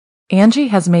Angie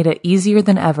has made it easier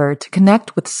than ever to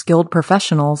connect with skilled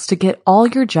professionals to get all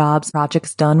your jobs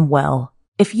projects done well.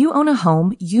 If you own a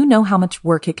home, you know how much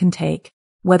work it can take,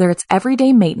 whether it's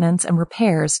everyday maintenance and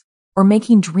repairs or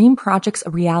making dream projects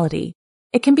a reality.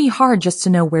 It can be hard just to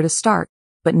know where to start,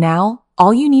 but now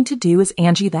all you need to do is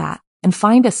Angie that and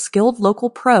find a skilled local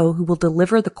pro who will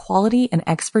deliver the quality and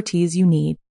expertise you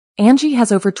need. Angie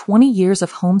has over 20 years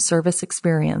of home service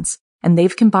experience, and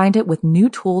they've combined it with new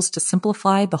tools to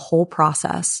simplify the whole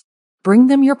process. Bring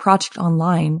them your project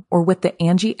online or with the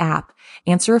Angie app,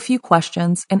 answer a few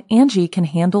questions, and Angie can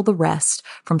handle the rest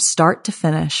from start to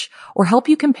finish or help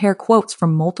you compare quotes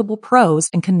from multiple pros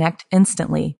and connect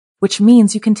instantly, which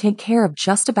means you can take care of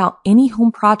just about any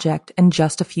home project in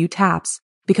just a few taps.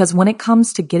 Because when it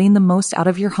comes to getting the most out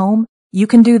of your home, you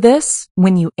can do this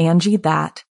when you Angie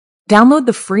that. Download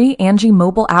the free Angie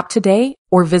mobile app today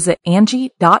or visit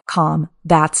Angie.com.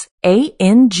 That's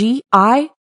ANGI.com.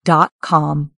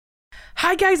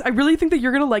 Hi guys, I really think that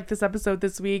you're gonna like this episode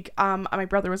this week. My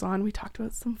brother was on. We talked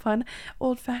about some fun,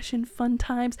 old-fashioned fun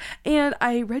times, and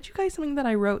I read you guys something that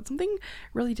I wrote, something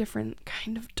really different,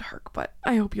 kind of dark, but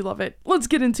I hope you love it. Let's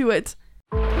get into it.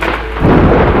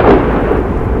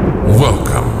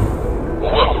 Welcome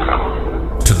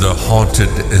to the Haunted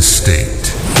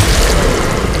Estate.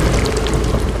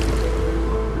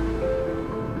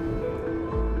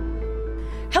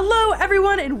 Hello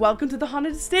everyone and welcome to the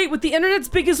Haunted Estate with the internet's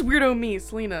biggest weirdo, me,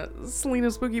 Selena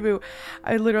Spooky Boo.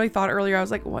 I literally thought earlier, I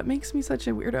was like, what makes me such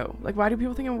a weirdo? Like, why do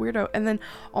people think I'm a weirdo? And then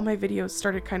all my videos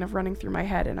started kind of running through my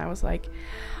head and I was like,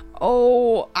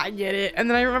 oh, I get it. And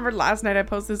then I remembered last night I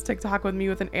posted this TikTok with me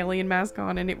with an alien mask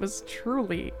on and it was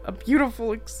truly a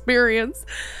beautiful experience.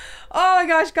 Oh my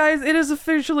gosh, guys, it is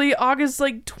officially August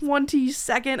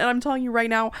 22nd, and I'm telling you right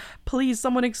now, please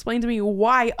someone explain to me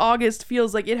why August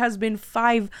feels like it has been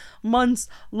 5 months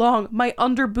long. My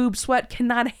under boob sweat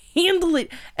cannot handle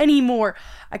it anymore.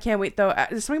 I can't wait though.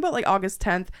 There's something about August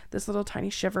 10th, this little tiny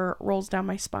shiver rolls down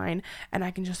my spine and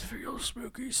I can just feel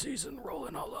spooky season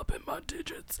rolling all up in my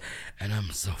digits. And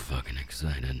I'm so fucking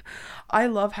excited. I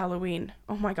love Halloween.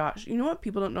 Oh my gosh. You know what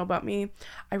people don't know about me?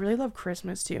 I really love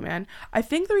Christmas too, man. I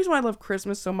think the reason why I love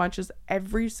Christmas so much is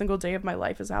every single day of my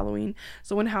life is Halloween.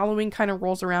 So when Halloween kind of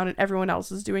rolls around and everyone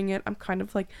else is doing it, I'm kind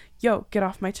of like, yo, get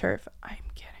off my turf. I'm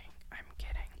kidding.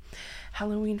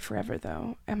 Halloween forever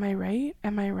though. Am I right?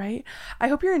 I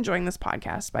hope you're enjoying this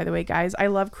podcast, by the way, guys. I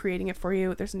love creating it for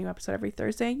you. There's a new episode every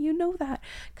Thursday. You know that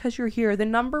because you're here. The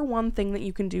number one thing that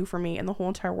you can do for me in the whole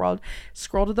entire world,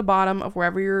 scroll to the bottom of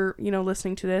wherever you're,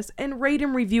 listening to this and rate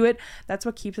and review it. That's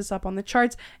what keeps us up on the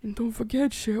charts. And don't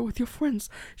forget, share it with your friends,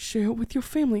 share it with your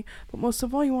family. But most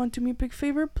of all, you want to do me a big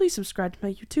favor? Please subscribe to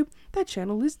my YouTube. That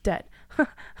channel is dead.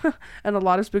 And a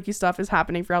lot of spooky stuff is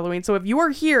happening for Halloween. So if you are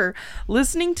here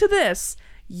listening to this,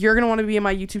 you're going to want to be in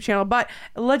my YouTube channel. But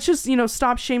let's just,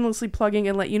 stop shamelessly plugging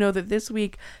and let you know that this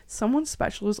week, someone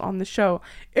special is on the show.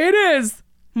 It is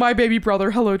my baby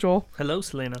brother. Hello, Joel. Hello,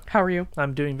 Selena. How are you?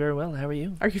 I'm doing very well. How are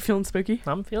you? Are you feeling spooky?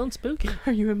 I'm feeling spooky.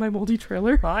 Are you in my moldy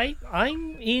trailer?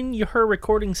 I'm in her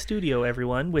recording studio,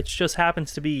 everyone, which just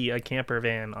happens to be a camper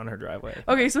van on her driveway.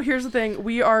 Okay, so here's the thing.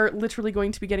 We are literally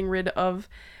going to be getting rid of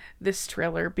this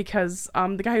trailer because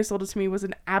the guy who sold it to me was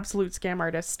an absolute scam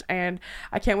artist, and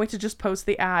I can't wait to just post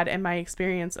the ad and my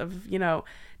experience of,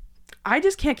 I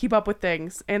just can't keep up with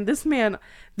things, and this man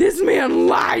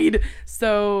lied.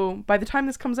 So by the time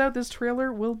this comes out, this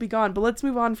trailer will be gone. But let's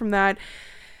move on from that.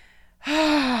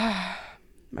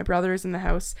 My brother is in the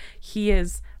house. He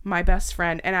is my best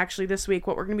friend. And actually this week,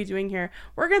 what we're going to be doing here,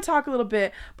 we're going to talk a little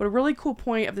bit, but a really cool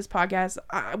point of this podcast,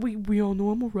 we all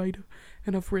know I'm a writer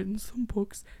and I've written some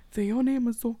books. They on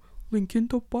Amazon, link in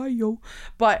the bio.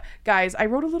 But guys, I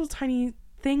wrote a little tiny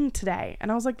thing today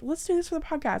and I was like, let's do this for the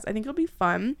podcast. I think it'll be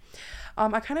fun.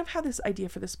 I kind of had this idea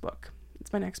for this book.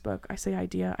 It's my next book. I say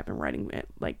idea. I've been writing it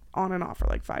on and off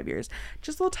for 5 years.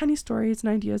 Just little tiny stories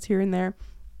and ideas here and there.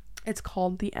 It's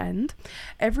called The End.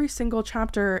 Every single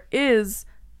chapter is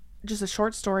just a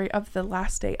short story of the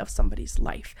last day of somebody's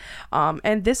life.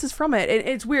 And this is from it.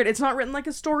 It's weird. It's not written like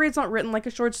a story. It's not written like a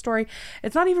short story.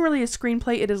 It's not even really a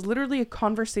screenplay. It is literally a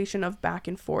conversation of back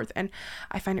and forth. And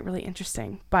I find it really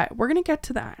interesting. But we're going to get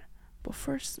to that. But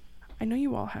first, I know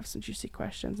you all have some juicy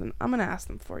questions and I'm going to ask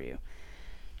them for you.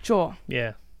 Joel.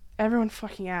 Yeah. Everyone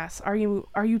fucking asks, are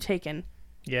you taken?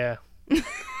 Yeah.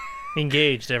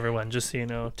 Engaged, everyone, just so you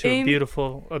know, to a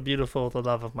beautiful, the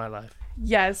love of my life.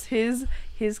 Yes, his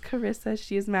Carissa,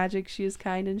 she is magic, she is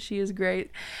kind, and she is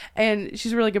great, and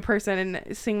she's a really good person,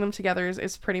 and seeing them together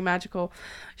is pretty magical.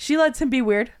 She lets him be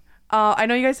weird. I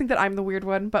know you guys think that I'm the weird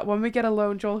one, but when we get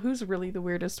alone, Joel, who's really the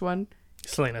weirdest one?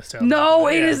 Selena still. No,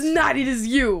 it is not. It is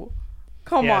you.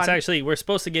 Come on. It's actually, we're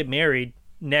supposed to get married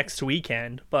next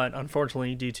weekend, but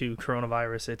unfortunately, due to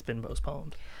coronavirus, it's been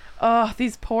postponed. Oh,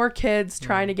 these poor kids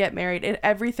trying to get married.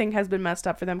 Everything has been messed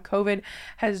up for them. COVID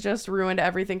has just ruined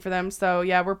everything for them. So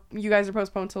yeah, you guys are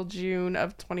postponed till June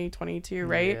of 2022,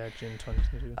 right? Yeah, June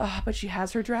 2022. But she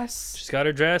has her dress. She's got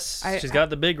her dress. She's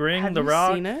got the big ring, the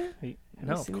rock. Have you seen it?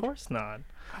 No, of course not.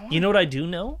 You know what I do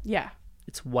know? Yeah.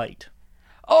 It's white.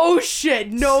 Oh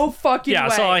shit! No fucking way. Yeah,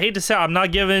 so I hate to say I'm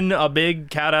not giving a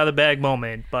big cat out of the bag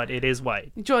moment, but it is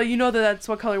white. Joel, you know that's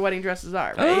what color wedding dresses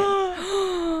are,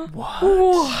 right?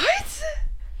 What?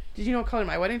 Did you know what color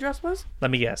my wedding dress was?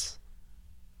 Let me guess.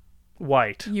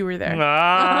 White. You were there.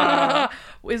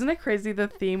 Isn't it crazy the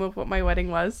theme of what my wedding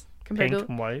was compared Pink to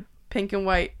and white. Pink and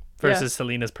white Versus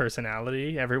Selena's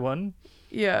personality, everyone.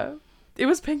 Yeah. It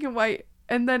was pink and white.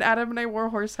 And then Adam and I wore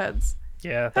horse heads.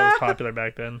 Yeah, that was popular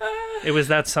back then. It was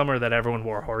that summer that everyone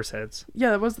wore horse heads. Yeah,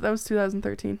 that was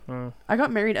 2013. I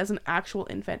got married as an actual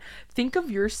infant. Think of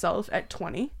yourself at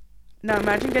 20. Now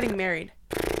imagine getting married.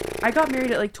 I got married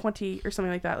at like 20 or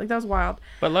something like that. Like, that was wild.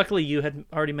 But luckily you had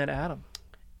already met Adam.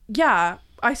 Yeah,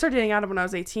 I started dating Adam when I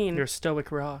was 18. Your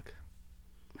stoic rock.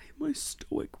 My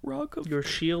stoic rock of your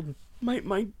shield. My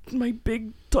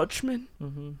big Dutchman.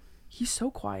 Mm-hmm. He's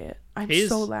so quiet. I'm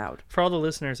so loud. For all the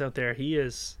listeners out there, he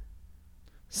is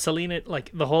Selena, like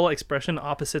the whole expression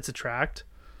opposites attract.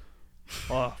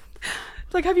 Oh.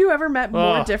 Like, have you ever met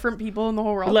more different people in the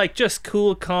whole world? Like, just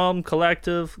cool, calm,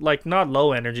 collective, like not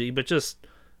low energy, but just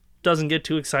doesn't get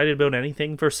too excited about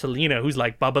anything. For Selena, who's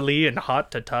like bubbly and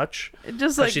hot to touch.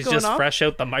 Just like she's just fresh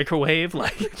out the microwave,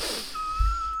 like.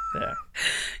 Yeah.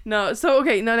 No, so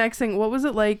okay, no, next thing. What was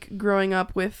it like growing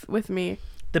up with me?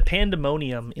 The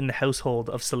pandemonium in the household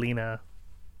of Selena.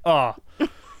 Like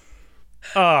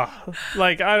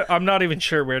I'm not even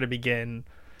sure where to begin.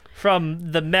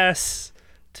 From the mess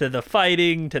to the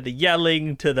fighting to the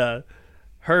yelling to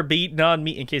her beating on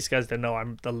me. In case you guys don't know,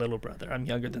 I'm the little brother. I'm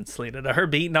younger than Selena. To her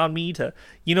beating on me to,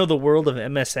 the world of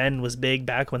MSN was big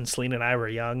back when Selena and I were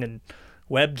young, and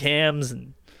webcams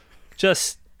and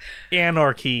just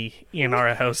anarchy in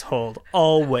our household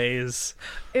always.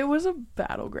 It was a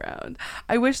battleground.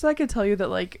 I wish that I could tell you that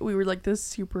like we were like this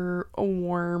super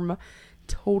warm,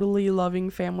 totally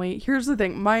loving family. Here's the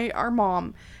thing, our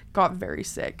mom got very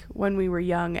sick when we were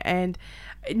young, and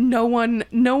no one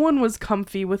was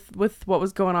comfy with what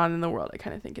was going on in the world, I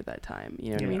kind of think, at that time. You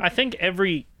know what I mean? I think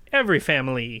every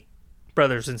family,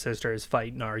 brothers and sisters,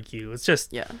 fight and argue. It's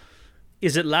just,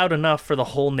 is it loud enough for the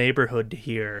whole neighborhood to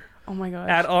hear? Oh my gosh.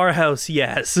 At our house,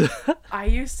 yes.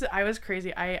 I was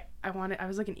crazy. I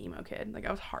was like an emo kid. Like,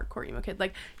 I was a hardcore emo kid.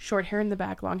 Like, short hair in the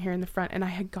back, long hair in the front. And I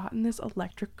had gotten this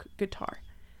electric guitar.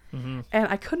 Mm-hmm. And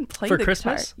I couldn't play for the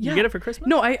Christmas? guitar. Yeah. You get it for Christmas?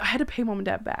 No, I had to pay mom and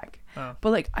dad back. Oh.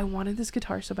 But like, I wanted this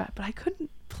guitar so bad, but I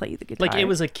couldn't play the guitar. Like, it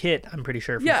was a kit, I'm pretty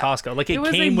sure, from Costco. Like, it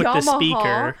came with Yamaha the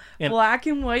speaker. And black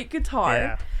and white guitar.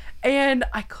 Yeah. And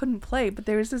I couldn't play, but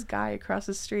there was this guy across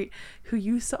the street who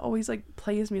used to always like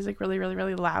play his music really, really,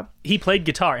 really loud. He played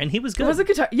guitar, and he was good. It was a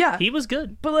guitar, yeah. He was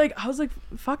good. But like, I was like,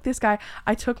 fuck this guy.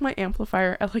 I took my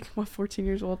amplifier at like 14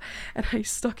 years old, and I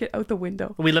stuck it out the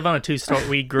window. We live on a 2-story.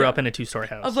 We grew up in a 2-story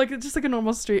house. Of like just like a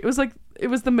normal street. It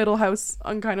was the middle house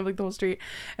on kind of like the whole street,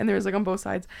 and there was like on both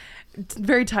sides, it's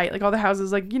very tight. Like all the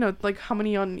houses, like like how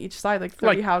many on each side? Like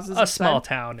 30 like houses. A small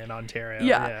town in Ontario.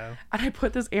 Yeah. And I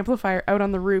put this amplifier out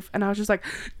on the roof, and I was just like,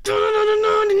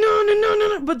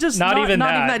 but just not even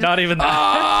that.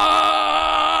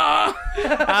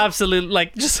 Absolutely,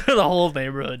 like just for the whole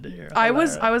neighborhood here. I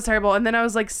was terrible, and then I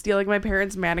was like stealing my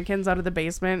parents' mannequins out of the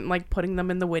basement and like putting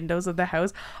them in the windows of the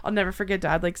house. I'll never forget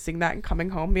Dad like seeing that and coming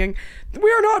home being,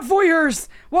 "We are not voyeurs.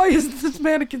 Why is this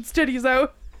mannequin's titties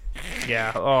out?"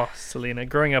 Yeah. Oh, Selena.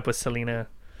 Growing up with Selena.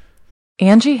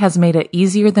 Angie has made it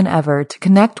easier than ever to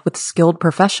connect with skilled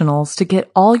professionals to get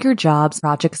all your jobs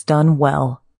projects done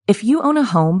well. If you own a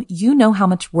home, you know how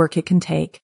much work it can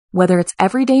take, whether it's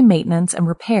everyday maintenance and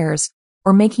repairs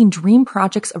or making dream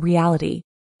projects a reality.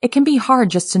 It can be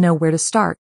hard just to know where to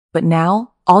start, but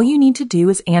now all you need to do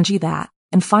is Angie that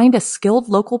and find a skilled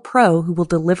local pro who will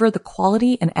deliver the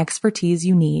quality and expertise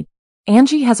you need.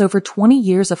 Angie has over 20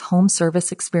 years of home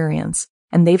service experience,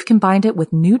 and they've combined it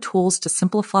with new tools to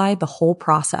simplify the whole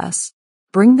process.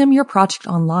 Bring them your project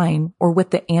online or with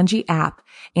the Angie app,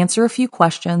 answer a few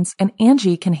questions, and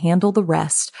Angie can handle the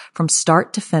rest from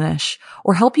start to finish,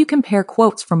 or help you compare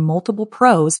quotes from multiple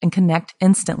pros and connect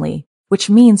instantly, which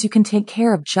means you can take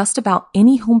care of just about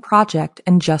any home project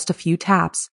in just a few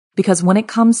taps. Because when it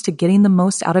comes to getting the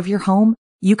most out of your home,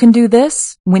 you can do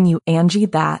this when you Angie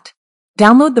that.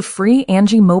 Download the free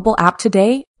Angie mobile app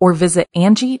today or visit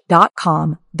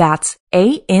Angie.com. That's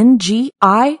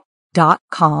ANGI.com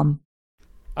Selena.com.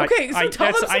 Okay, so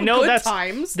tell them some good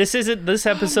times. This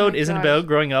episode isn't gosh. about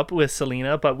growing up with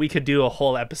Selena, but we could do a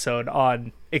whole episode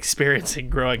on experiencing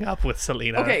growing up with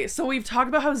Selena. Okay, so we've talked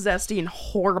about how zesty and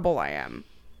horrible I am.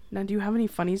 Now, do you have any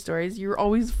funny stories? You're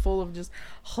always full of just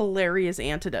hilarious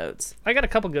antidotes. I got a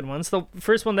couple good ones. The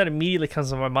first one that immediately comes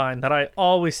to my mind that I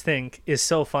always think is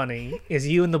so funny is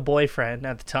you and the boyfriend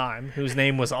at the time, whose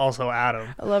name was also Adam.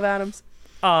 I love Adams.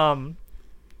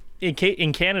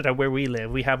 In Canada, where we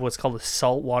live, we have what's called a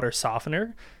saltwater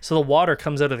softener. So the water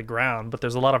comes out of the ground, but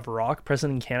there's a lot of rock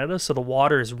present in Canada, so the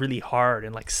water is really hard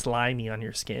and like slimy on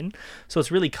your skin. So it's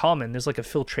really common. There's like a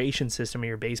filtration system in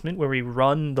your basement where we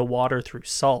run the water through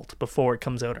salt before it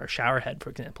comes out our shower head, for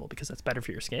example, because that's better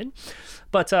for your skin.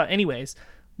 But anyways,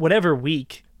 whatever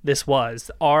week this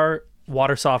was, our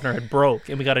water softener had broke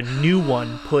and we got a new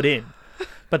one put in.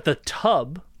 But the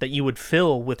tub that you would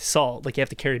fill with salt, like you have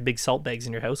to carry big salt bags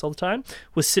in your house all the time,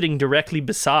 was sitting directly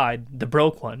beside the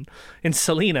broke one. And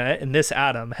Selena and this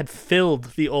Adam had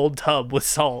filled the old tub with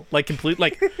salt, like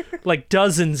like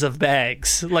dozens of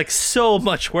bags, like so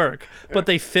much work. But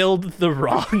they filled the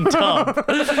wrong tub.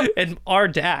 And our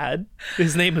dad,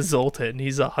 his name is Zoltan.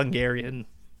 He's a Hungarian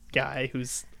guy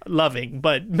who's loving,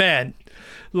 but man,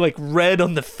 like red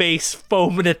on the face,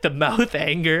 foaming at the mouth,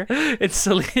 anger, and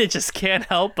Selena just can't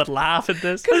help but laugh at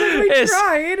this. We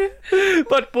tried.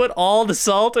 But put all the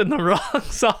salt in the wrong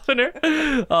softener.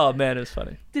 Oh man, it was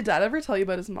funny. Did Dad ever tell you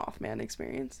about his Mothman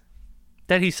experience?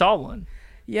 That he saw one.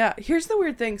 Yeah, here's the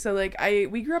weird thing. So like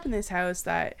we grew up in this house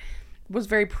that was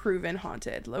very proven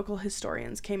haunted. Local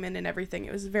historians came in and everything.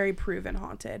 It was very proven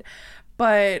haunted.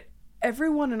 But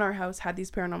everyone in our house had these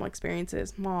paranormal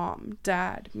experiences. Mom,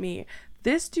 Dad, me.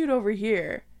 This dude over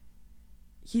here,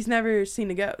 he's never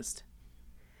seen a ghost.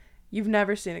 You've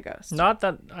never seen a ghost. Not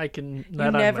that I can. That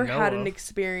You never I know had of. an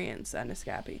experience at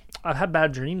Niscapi. I've had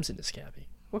bad dreams in Niscapi.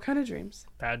 What kind of dreams?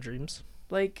 Bad dreams.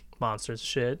 Like, Monsters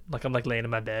shit. Like I'm like laying in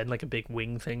my bed, like a big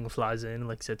wing thing flies in and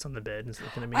like sits on the bed and is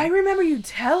looking at me. I remember you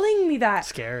telling me that.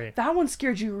 Scary. That one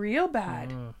scared you real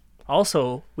bad.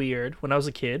 Also weird. When I was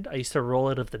a kid, I used to roll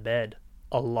out of the bed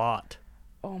a lot.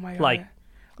 Oh my god. Like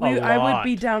I would lot.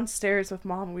 be downstairs with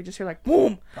Mom and we just hear like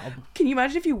boom. Can you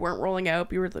imagine if you weren't rolling out,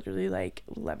 but you were literally like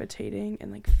levitating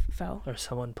and like fell? Or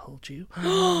someone pulled you.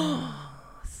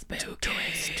 Spooky.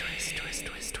 Twist, twist, twist,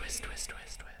 twist, twist, twist, twist,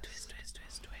 twist.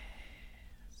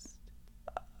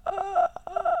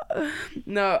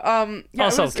 No, yeah.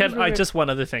 Also, it was really just one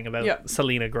other thing about Yeah.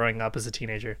 Selena growing up as a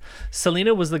teenager.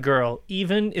 Selena was the girl,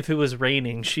 even if it was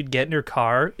raining, she'd get in her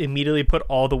car, immediately put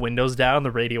all the windows down,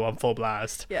 the radio on full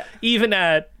blast. Yeah. Even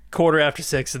at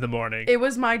 6:15 in the morning. It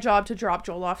was my job to drop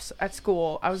Joel off at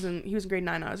school. He was in grade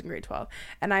 9, I was in grade 12.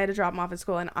 And I had to drop him off at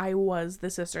school, and I was the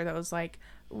sister that was like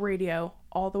radio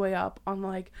all the way up on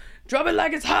like, drop it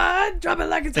like it's hot, drop it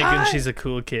like it's Thinking hot. she's a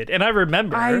cool kid. And I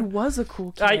remember... I was a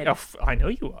cool kid. I know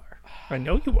you are. I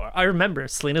know you are. I remember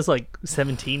Selena's like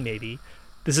 17 maybe.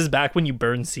 This is back when you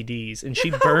burned CDs. And she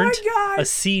burnt God. a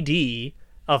CD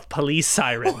of police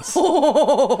sirens.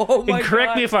 Oh my And correct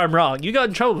God. me if I'm wrong. You got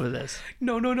in trouble for this.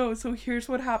 No. So here's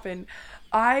what happened.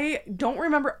 I don't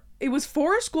remember. It was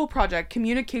for a school project,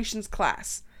 communications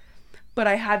class. But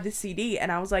I had the CD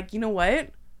and I was like, you know what?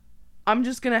 I'm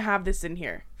just going to have this in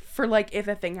here for like if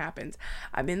a thing happens.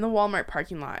 I'm in the Walmart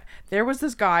parking lot. There was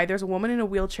this guy. There's a woman in a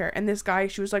wheelchair. And this guy,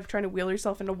 she was like trying to wheel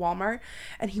herself into Walmart.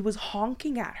 And he was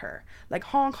honking at her. Like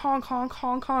honk, honk, honk,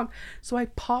 honk, honk. So I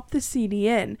popped the CD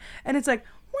in. And it's like,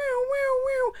 wow, wow,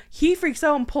 wow. He freaks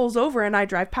out and pulls over and I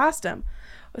drive past him.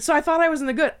 So I thought I was in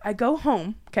the good. I go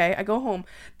home. Okay, I go home.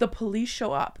 The police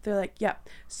show up. They're like, "Yep,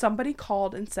 somebody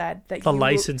called and said that The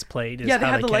license plate is yeah, they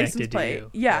how had they the license connected to plate. you.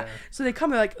 Yeah. So they come.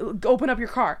 They're like, "Open up your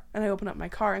car," and I open up my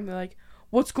car, and they're like,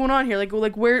 "What's going on here? Like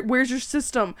where's your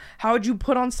system? How would you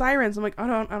put on sirens?" I'm like, I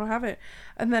don't have it.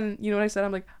 And then you know what I said?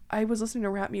 I'm like, I was listening to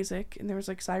rap music, and there was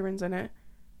like sirens in it.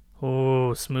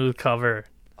 Oh, smooth cover.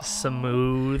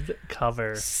 Smooth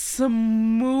cover.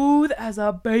 Smooth as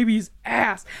a baby's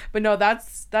ass. But no,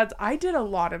 that's I did a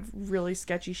lot of really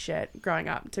sketchy shit growing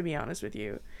up, to be honest with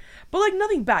you. But like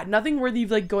nothing bad, nothing worthy of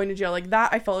like going to jail. Like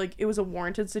that I felt like it was a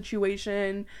warranted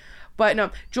situation. But no,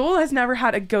 Joel has never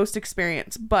had a ghost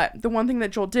experience, but the one thing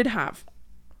that Joel did have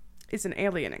is an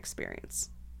alien experience.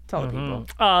 Tell the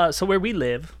people. So where we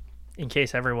live, in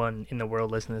case everyone in the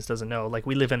world listening to this doesn't know, like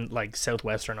we live in like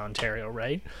southwestern Ontario,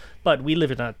 right? But we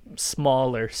live in a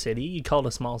smaller city. You call it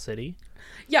a small city.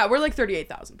 Yeah, we're like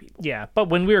 38,000 people. Yeah, but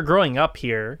when we were growing up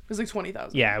here, It was like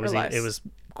 20,000. yeah, or it less. was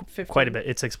 15. quite a bit.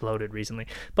 It's exploded recently.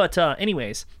 But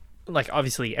anyways, like,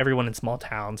 obviously everyone in small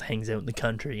towns hangs out in the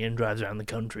country and drives around the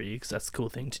country because that's a cool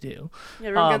thing to do. Yeah,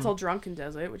 everyone gets all drunk and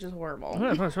does it, which is horrible.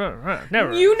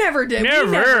 Never. You never did. Never.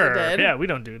 We never did. Yeah, we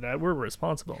don't do that. We're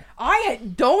responsible. I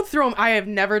have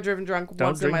never driven drunk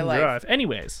once in my life. Drive.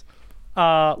 Anyways,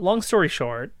 long story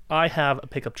short, I have a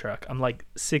pickup truck. I'm like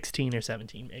 16 or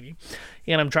 17 maybe,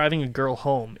 and I'm driving a girl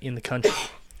home in the country.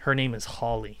 Her name is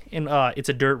Holly, and it's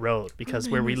a dirt road because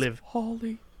where we live.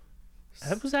 Holly.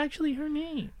 That was actually her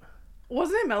name.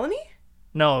 Wasn't it Melanie?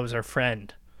 No, it was her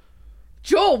friend.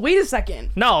 Joel, wait a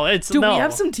second. No, it's Do no. we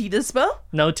have some tea to spill?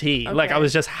 No tea. Like, Okay. I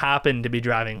was just happened to be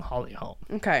driving Holly home.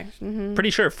 Okay. Mm-hmm. Pretty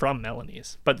sure from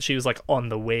Melanie's, but she was like on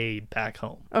the way back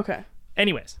home. Okay.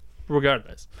 Anyways,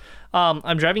 regardless,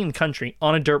 I'm driving in the country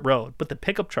on a dirt road, but the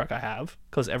pickup truck I have,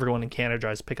 because everyone in Canada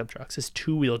drives pickup trucks, is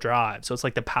 2-wheel drive. So it's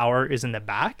like the power is in the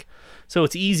back. So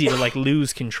it's easy to like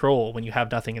lose control when you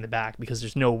have nothing in the back because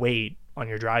there's no weight on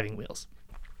your driving wheels.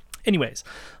 Anyways,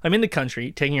 I'm in the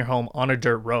country taking her home on a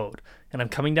dirt road, and I'm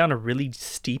coming down a really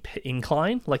steep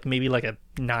incline, like maybe like a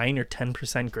 9 or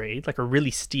 10% grade, like a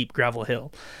really steep gravel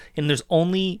hill. And there's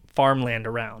only farmland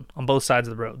around on both sides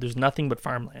of the road. There's nothing but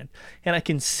farmland. And I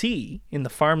can see in the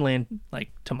farmland,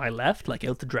 like to my left, like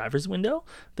out the driver's window,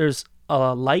 there's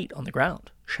a light on the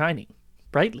ground shining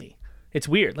brightly. It's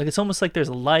weird. Like, it's almost like there's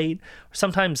a light.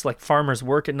 Sometimes, like, farmers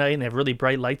work at night and they have really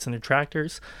bright lights on their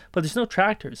tractors. But there's no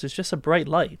tractors. There's just a bright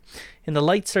light. And the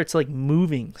light starts, like,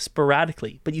 moving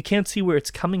sporadically. But you can't see where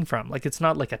it's coming from. Like, it's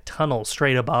not like a tunnel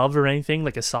straight above or anything,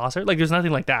 like a saucer. Like, there's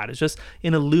nothing like that. It's just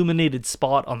an illuminated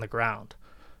spot on the ground.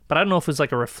 But I don't know if it was,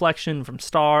 like, a reflection from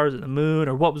stars or the moon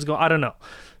or what was going on. I don't know.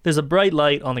 There's a bright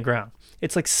light on the ground.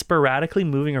 It's, like, sporadically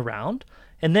moving around.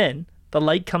 And then the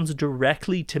light comes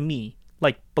directly to me.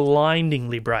 Like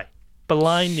blindingly bright.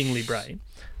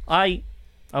 I'm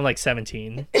like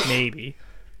 17, maybe.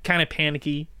 Kind of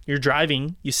panicky. You're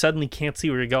driving. You suddenly can't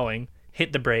see where you're going.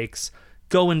 Hit the brakes.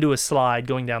 Go into a slide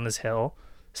going down this hill.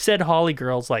 Said Holly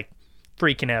girl's like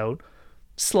freaking out.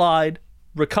 Slide.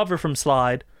 Recover from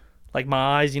slide. Like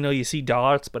my eyes, you see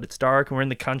dots, but it's dark and we're in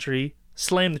the country.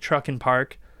 Slam the truck in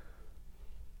park.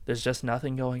 There's just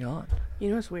nothing going on. You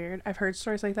know what's weird? I've heard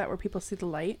stories like that where people see the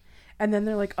light and then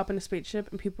they're like up in a spaceship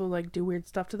and people like do weird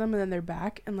stuff to them and then they're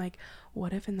back and like,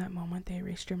 what if in that moment they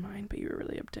erased your mind but you were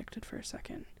really addicted for a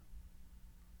second?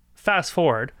 Fast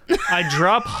forward, I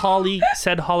drop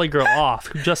said Holly girl off,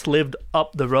 who just lived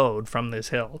up the road from this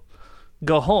hill.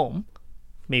 Go home,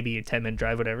 maybe a 10-minute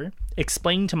drive, whatever.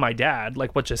 Explain to my dad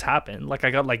like what just happened. Like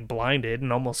I got like blinded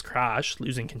and almost crashed,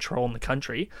 losing control in the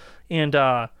country. And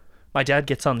my dad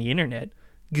gets on the internet,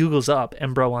 Googles up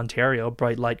Embro, Ontario,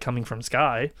 bright light coming from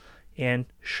sky, and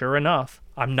sure enough,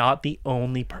 I'm not the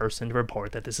only person to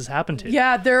report that this has happened to.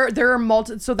 Yeah, there are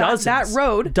multiple. So that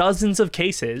road, dozens of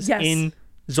cases yes. in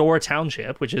Zora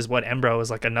Township, which is what Embro is,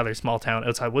 like another small town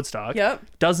outside Woodstock. Yep.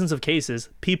 Dozens of cases,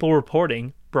 people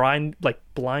reporting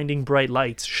blinding bright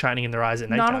lights shining in their eyes at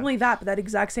nighttime. Not only that, but that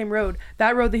exact same road,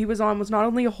 that road that he was on was not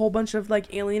only a whole bunch of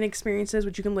like alien experiences,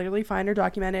 which you can literally find or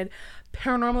documented,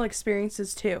 paranormal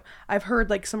experiences too. I've heard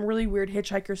like some really weird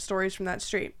hitchhiker stories from that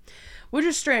street, which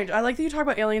is strange. I like that you talk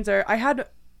about aliens there. I had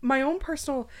my own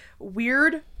personal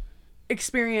weird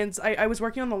experience. I was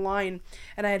working on the line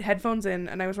and I had headphones in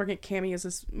and I was working at Cami.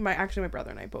 My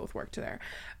brother and I both worked there,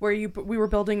 where we were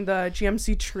building the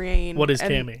GMC train. What is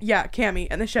Cami? Yeah, Cami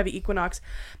and the Chevy Equinox.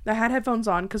 I had headphones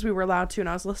on because we were allowed to, and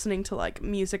I was listening to like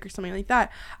music or something like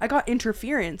that. I got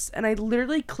interference and I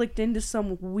literally clicked into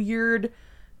some weird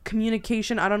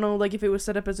communication. I don't know like if it was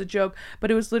set up as a joke,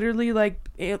 but it was literally like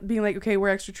being like, okay, we're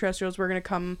extraterrestrials, we're gonna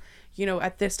come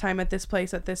at this time, at this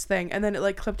place, at this thing, and then it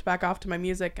like clipped back off to my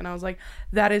music and I was like,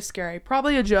 that is scary.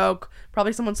 Probably a joke,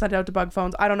 probably someone sent it out to bug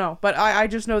phones, I don't know, but I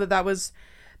just know that was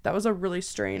a really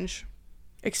strange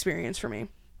experience for me.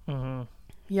 Mm-hmm.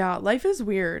 Yeah, life is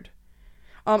weird.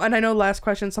 And I know last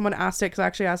question someone asked it, because I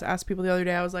actually asked people the other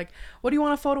day. I was like, what do you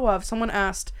want a photo of? Someone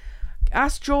ask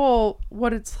Joel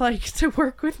what it's like to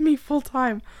work with me full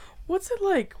time. What's it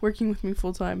like working with me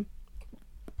full time?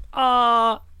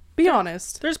 Be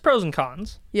honest. There's pros and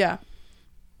cons. Yeah.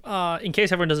 In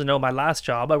case everyone doesn't know, my last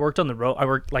job, I worked on the road. I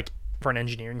worked like for an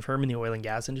engineering firm in the oil and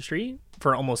gas industry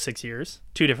for almost 6 years,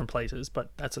 2 different places,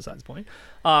 but that's besides the point.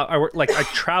 I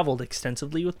traveled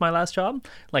extensively with my last job.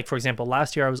 Like, for example,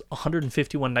 last year I was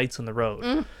 151 nights on the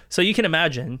road. So you can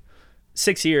imagine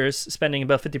 6 years spending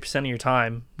about 50% of your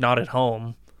time not at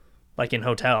home, like in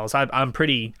hotels. I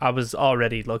was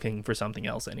already looking for something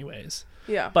else anyways.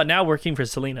 Yeah. But now working for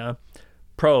Selena,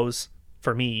 pros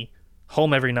for me,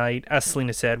 home every night. As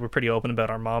Selena said, we're pretty open about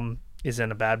our mom is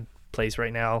in a bad place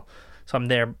right now. So I'm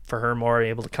there for her more,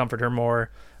 able to comfort her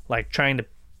more, like trying to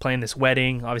playing this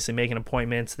wedding, obviously making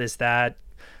appointments, this, that.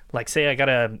 Like, say I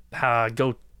gotta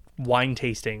go wine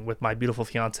tasting with my beautiful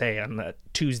fiance on a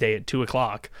Tuesday at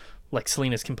 2:00. Like,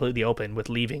 Selena's completely open with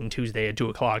leaving Tuesday at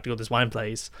 2:00 to go to this wine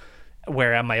place.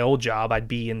 Where at my old job, I'd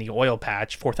be in the oil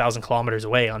patch 4,000 kilometers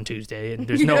away on Tuesday, and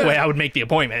there's no way I would make the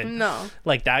appointment. No.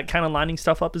 Like, that kind of lining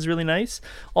stuff up is really nice.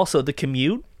 Also, the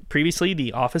commute, previously,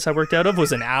 the office I worked out of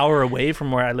was an hour away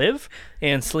from where I live,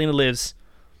 and Selena lives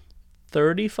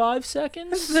 35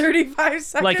 seconds? 35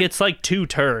 seconds. Like, it's like 2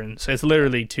 turns. It's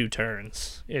literally 2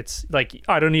 turns. It's like,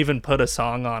 I don't even put a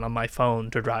song on my phone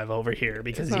to drive over here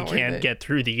because It's you not worth can't it. get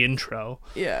through the intro.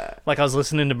 Yeah. Like, I was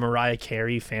listening to Mariah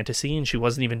Carey Fantasy, and she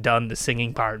wasn't even done the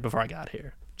singing part before I got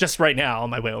here. Just right now on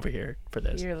my way over here for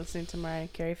this. You're listening to Mariah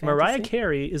Carey Fantasy. Mariah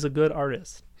Carey is a good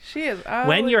artist. She is.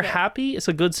 When you're happy, it's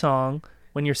a good song.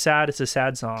 When you're sad, it's a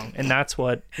sad song. And that's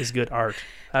what is good art.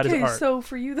 That is Okay, art. so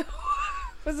for you though,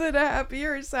 was it a happy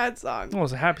or a sad song? Oh,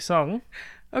 it's a happy song.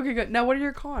 Okay, good. Now what are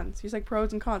your cons? He's like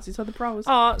pros and cons. These are the pros.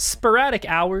 Sporadic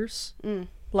hours.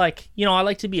 Like, you know, I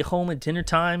like to be home at dinner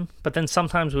time, but then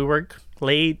sometimes we work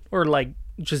late or like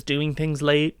just doing things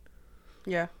late.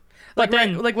 Yeah. But Like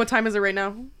then, like what time is it right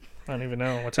now? I don't even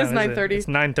know what time It's is 9:30. it. It's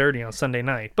 9:30 on Sunday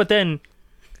night. But then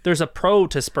there's a pro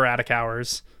to sporadic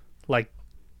hours. Like,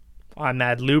 I'm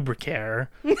at Lubricare,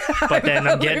 but then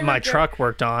I'm getting my truck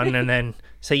worked on, and then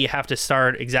say you have to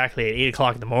start exactly at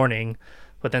 8:00 in the morning,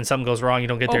 but then something goes wrong, you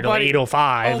don't get there till buddy.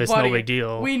 8:05. It's buddy, no big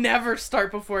deal. We never start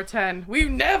before 10. We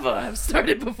never have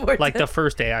started before 10. Like, the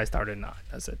first day I started 9.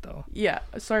 That's it, though. Yeah,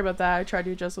 sorry about that. I tried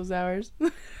to adjust those hours.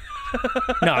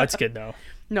 No, it's good, though.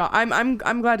 No,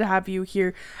 I'm glad to have you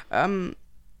here.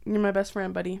 You're my best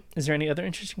friend, buddy. Is there any other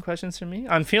interesting questions for me?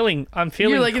 I'm feeling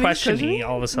You're liking these questiony questions?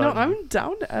 all of a sudden. No, I'm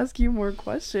down to ask you more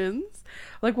questions.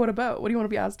 Like, what about? What do you want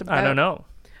to be asked about? I don't know.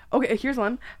 Okay, here's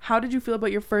one. How did you feel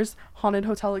about your first haunted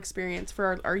hotel experience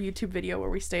for our YouTube video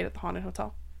where we stayed at the haunted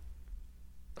hotel?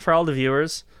 For all the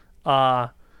viewers,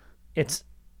 it's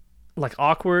like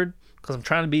awkward because I'm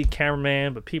trying to be a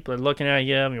cameraman, but people are looking at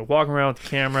you and you're walking around with the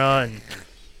camera. And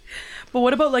But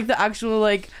what about like the actual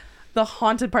like the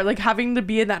haunted part, like having to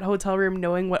be in that hotel room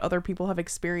knowing what other people have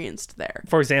experienced there?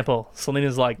 for example,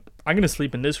 Selena's like, I'm gonna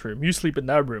sleep in this room, you sleep in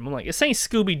that room. I'm like, this ain't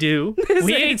Scooby-Doo.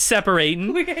 We ain't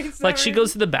separating. We ain't Like, she separating.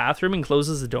 goes to the bathroom and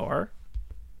closes the door,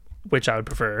 which I would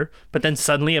prefer, but then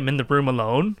suddenly I'm in the room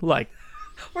alone. Like,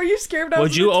 Were you scared? I was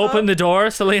would in you the tub? open the door,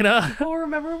 Selena? Oh,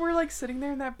 remember we're like sitting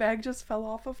there and that bag just fell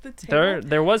off of the table.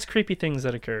 There was creepy things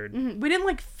that occurred. We didn't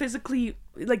like physically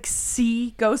like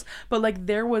see ghosts, but like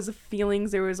there was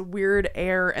feelings, there was weird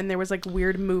air, and there was like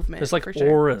weird movement. There's like for sure.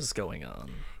 auras going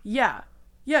on. Yeah.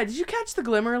 Did you catch the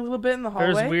glimmer a little bit in the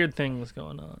hallway? There's weird things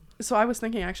going on. So I was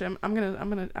thinking, actually, I'm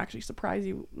gonna actually surprise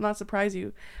you, not surprise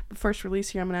you, but first release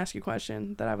here, I'm gonna ask you a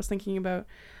question that I was thinking about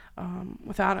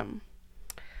with Adam.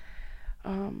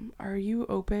 Are you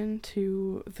open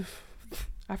to the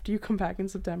after you come back in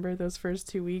September, those first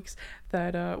 2 weeks,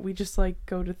 that we just like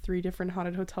go to 3 different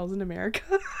haunted hotels in America?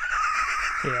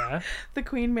 Yeah. The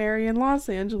Queen Mary in Los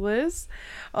Angeles,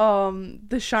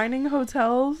 the Shining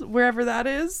hotels, wherever that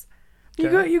is.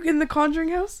 You in the Conjuring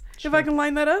house? If I can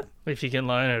line that up. If you can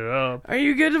line it up. Are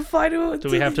you good to fly to? Do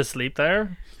we have to sleep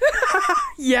there?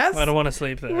 Yes. I don't want to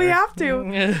sleep there. We have to.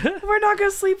 We're not gonna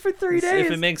sleep for 3 days.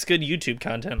 If it makes good YouTube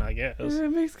content, I guess.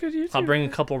 It makes good YouTube. I'll bring a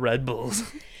couple Red Bulls.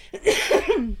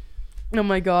 Oh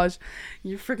my gosh,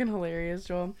 you're freaking hilarious,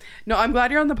 Joel. No, I'm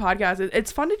glad you're on the podcast.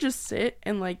 It's fun to just sit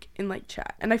and like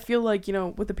chat. And I feel like, you know,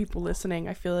 with the people listening,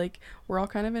 I feel like we're all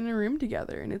kind of in a room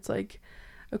together, and it's like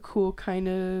a cool kind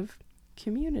of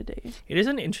community. It is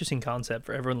an interesting concept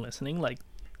for everyone listening. Like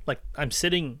I'm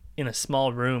sitting in a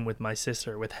small room with my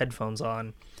sister with headphones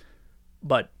on,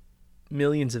 but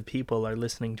millions of people are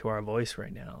listening to our voice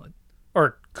right now,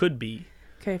 or could be.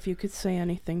 Okay, if you could say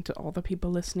anything to all the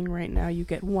people listening right now, you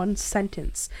get one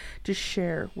sentence to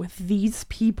share with these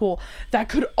people that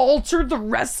could alter the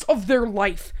rest of their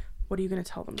life. What are you going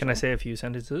to tell them? Can I say a few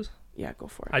sentences? Yeah, go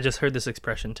for it. I just heard this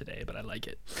expression today, but I like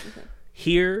it. Okay.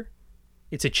 Here,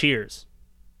 it's a cheers.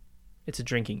 It's a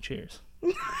drinking cheers.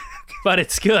 But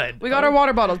it's good. We got our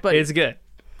water bottles, but it's good.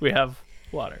 We have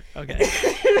water. Okay.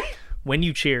 When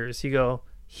you cheers, you go,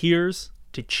 here's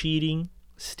to cheating,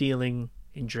 stealing,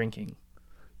 and drinking.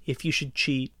 If you should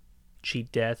cheat,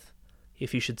 cheat death.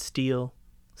 If you should steal,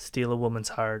 steal a woman's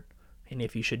heart. And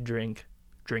if you should drink,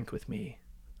 drink with me.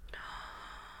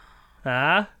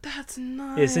 Ah? That's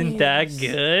nice. Isn't that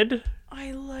good?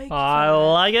 I like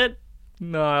it.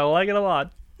 No, I like it a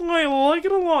lot. I like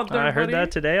it a lot there, I heard buddy. that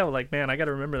today. I was like, man, I got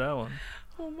to remember that one.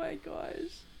 Oh my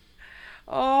gosh.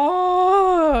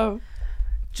 Oh.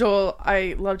 Joel,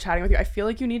 I love chatting with you. I feel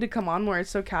like you need to come on more. It's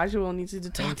so casual and easy to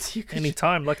talk to you.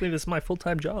 Anytime. Luckily, this is my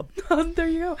full-time job. There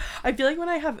you go. I feel like when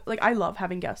I have, like, I love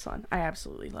having guests on. I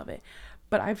absolutely love it.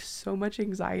 But I have so much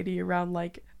anxiety around,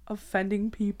 like, offending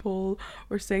people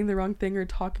or saying the wrong thing or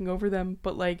talking over them.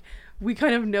 But, like, we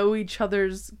kind of know each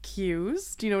other's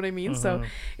cues. Do you know what I mean? So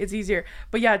it's easier.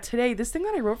 But yeah, today, this thing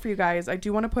that I wrote for you guys, I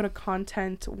do want to put a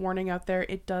content warning out there.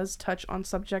 It does touch on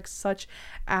subjects such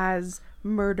as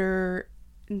murder,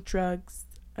 drugs,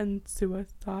 and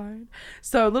suicide.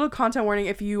 So a little content warning: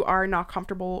 if you are not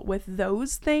comfortable with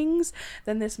those things,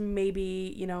 then this may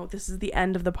be, this is the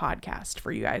end of the podcast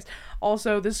for you guys.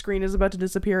 Also, this screen is about to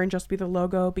disappear and just be the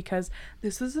logo because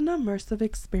this is an immersive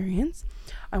experience.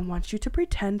 I want you to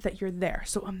pretend that you're there.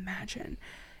 So imagine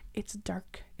it's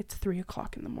dark, it's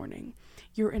 3:00 in the morning,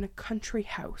 you're in a country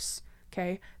house,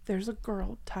 okay? There's a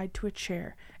girl tied to a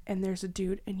chair and there's a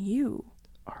dude, and you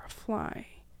are a fly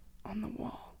on the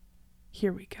wall.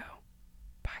 Here we go.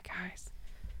 Bye, guys.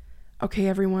 Okay,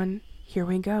 everyone, here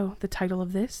we go. The title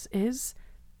of this is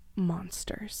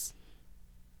Monsters.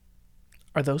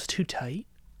 Are those too tight?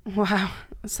 Wow,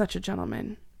 such a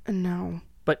gentleman. No.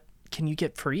 But can you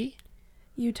get free?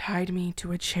 You tied me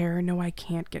to a chair. No, I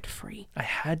can't get free. I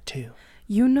had to.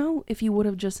 If you would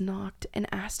have just knocked and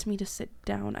asked me to sit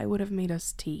down, I would have made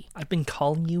us tea. I've been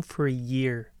calling you for a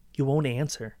year. You won't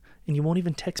answer, and you won't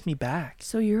even text me back.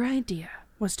 So your idea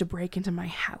was to break into my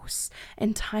house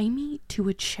and tie me to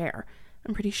a chair.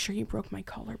 I'm pretty sure you broke my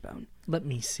collarbone. Let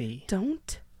me see.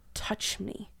 Don't touch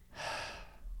me.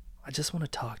 I just want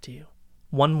to talk to you.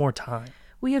 One more time.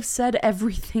 We have said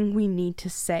everything we need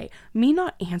to say. Me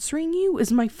not answering you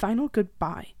is my final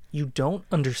goodbye. You don't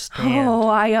understand. Oh,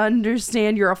 I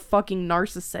understand. You're a fucking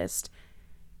narcissist.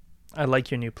 I like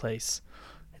your new place.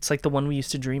 It's like the one we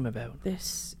used to dream about.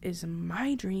 This is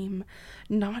my dream,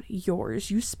 not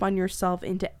yours. You spun yourself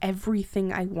into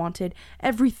everything I wanted,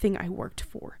 everything I worked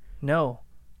for. No,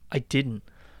 I didn't.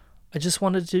 I just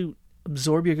wanted to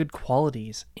absorb your good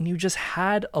qualities, and you just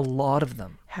had a lot of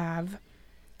them. Have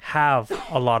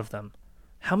a lot of them.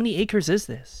 How many acres is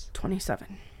this?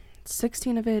 27.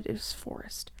 16 of it is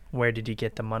forest. Where did you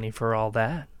get the money for all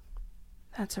that?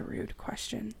 That's a rude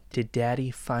question. Did Daddy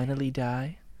finally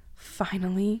die?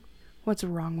 Finally? What's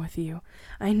wrong with you?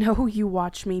 I know you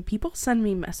watch me. People send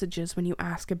me messages when you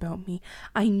ask about me.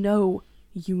 I know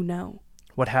you know.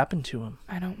 What happened to him?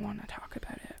 I don't want to talk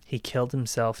about it. He killed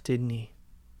himself, didn't he?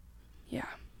 Yeah.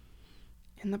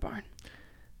 In the barn.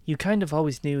 You kind of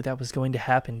always knew that was going to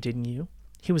happen, didn't you?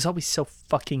 He was always so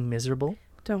fucking miserable.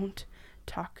 Don't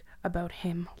talk about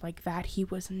him like that. He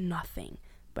was nothing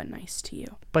but nice to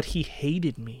you. But he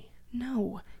hated me.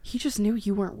 No, he just knew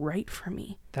you weren't right for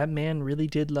me. That man really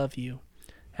did love you.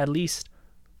 At least,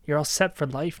 you're all set for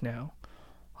life now.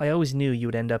 I always knew you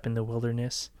would end up in the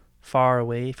wilderness, far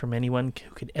away from anyone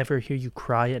who could ever hear you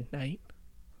cry at night.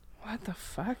 What the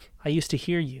fuck? I used to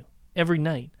hear you, every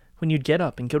night, when you'd get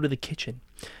up and go to the kitchen.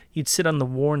 You'd sit on the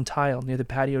worn tile near the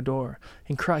patio door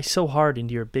and cry so hard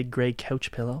into your big gray couch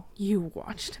pillow. You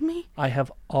watched me? I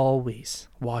have always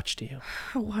watched you.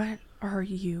 What are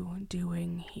you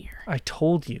doing here? I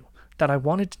told you that I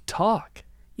wanted to talk.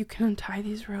 You can untie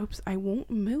these ropes. I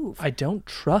won't move. I don't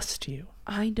trust you.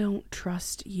 I don't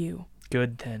trust you.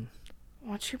 Good then.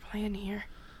 What's your plan here?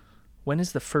 When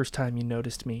is the first time you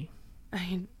noticed me?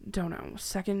 I don't know.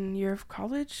 Second year of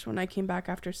college, when I came back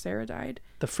after Sarah died.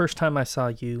 The first time I saw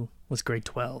you was grade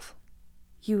 12.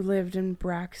 You lived in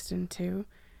Braxton too.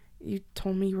 You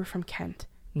told me you were from Kent.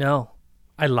 No,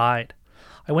 I lied.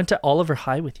 I went to Oliver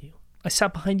High with you. I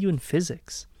sat behind you in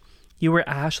physics. You were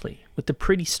Ashley, with the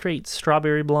pretty straight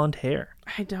strawberry blonde hair.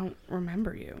 I don't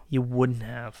remember you. You wouldn't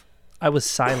have. I was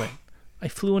silent. I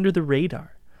flew under the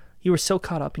radar. You were so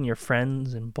caught up in your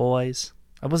friends and boys.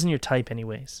 I wasn't your type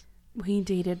anyways. We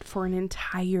dated for an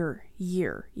entire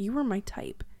year. You were my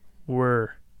type.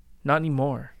 Were. Not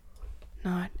anymore.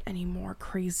 Not anymore.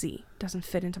 Crazy. Doesn't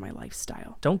fit into my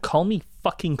lifestyle. Don't call me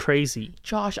fucking crazy.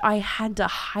 Josh, I had to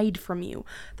hide from you.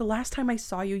 The last time I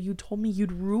saw you, you told me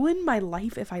you'd ruin my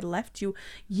life if I left you.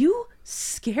 You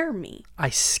scare me. I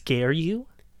scare you?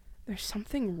 There's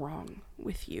something wrong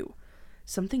with you.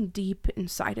 Something deep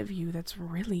inside of you that's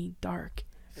really dark.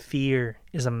 Fear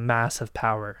is a massive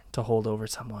power to hold over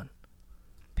someone.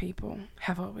 People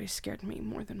have always scared me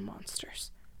more than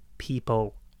monsters.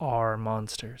 People are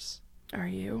monsters. Are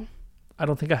you? I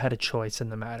don't think I had a choice in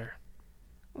the matter.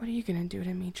 What are you gonna do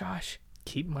to me, Josh?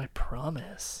 Keep my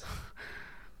promise.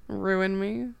 Ruin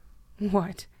me?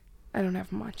 What? I don't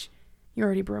have much. You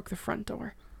already broke the front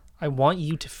door. I want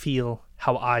you to feel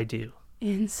how I do.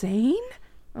 Insane?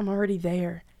 I'm already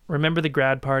there. Remember the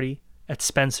grad party at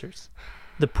Spencer's?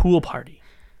 The pool party.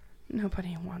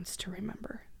 Nobody wants to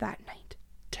remember that night.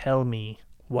 Tell me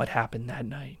what happened that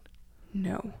night.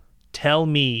 No. Tell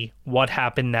me what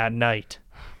happened that night.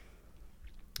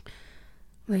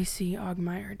 Lacey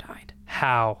Ogmeyer died.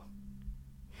 How?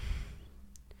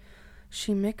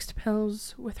 She mixed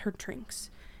pills with her drinks,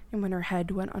 and when her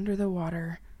head went under the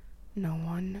water, no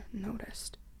one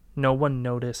noticed. No one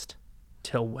noticed.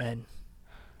 Till when?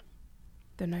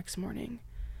 The next morning,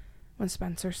 when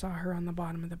Spencer saw her on the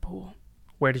bottom of the pool.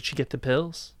 Where did she get the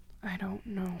pills? I don't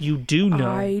know. You do know.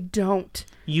 I don't.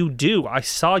 You do. I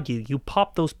saw you. You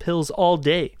popped those pills all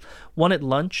day. One at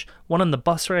lunch, one on the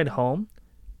bus ride home.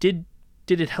 Did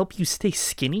it help you stay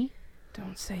skinny?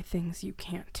 Don't say things you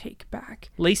can't take back.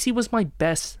 Lacey was my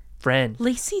best friend.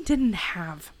 Lacey didn't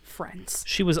have friends.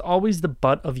 She was always the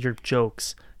butt of your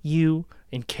jokes. You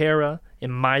and Kara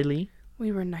and Miley.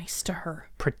 We were nice to her.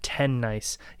 Pretend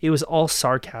nice. It was all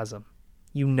sarcasm.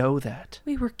 You know that.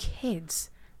 We were kids.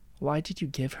 Why did you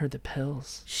give her the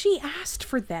pills? She asked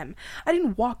for them. I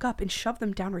didn't walk up and shove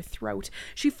them down her throat.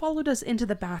 She followed us into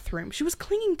the bathroom. She was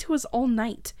clinging to us all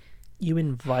night. You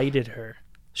invited her.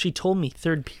 She told me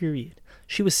third period.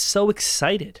 She was so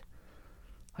excited.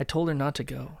 I told her not to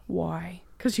go. Why?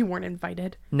 Because you weren't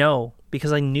invited? No,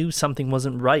 because I knew something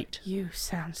wasn't right. You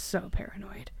sound so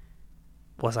paranoid.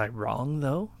 Was I wrong,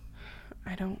 though?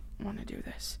 I don't want to do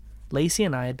this. Lacey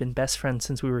and I had been best friends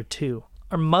since we were 2.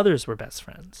 Our mothers were best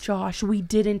friends. Josh, we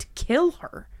didn't kill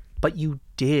her. But you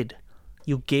did.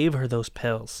 You gave her those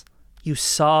pills. You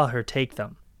saw her take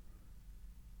them.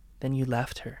 Then you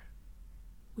left her.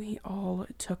 We all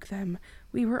took them.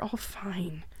 We were all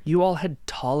fine. You all had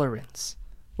tolerance.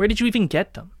 Where did you even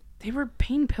get them? They were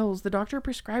pain pills. The doctor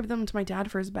prescribed them to my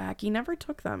dad for his back. He never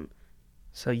took them.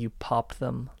 So you popped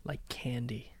them like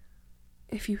candy.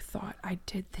 If you thought I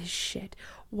did this shit,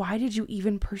 why did you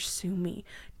even pursue me?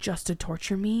 Just to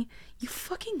torture me? You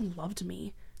fucking loved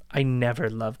me. I never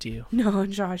loved you. No,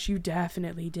 Josh, you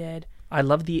definitely did. I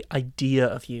love the idea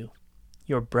of you.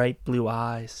 Your bright blue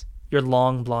eyes. Your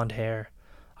long blonde hair.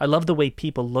 I love the way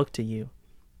people looked at you.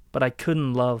 But I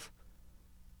couldn't love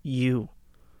you.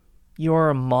 You're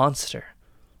a monster.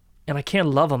 And I can't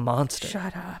love a monster.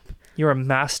 Shut up. You're a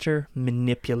master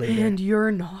manipulator. And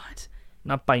you're not.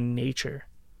 Not by nature.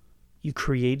 You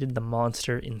created the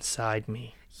monster inside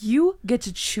me. You get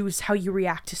to choose how you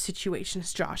react to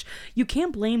situations, Josh. You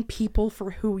can't blame people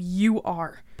for who you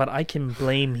are. But I can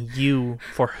blame you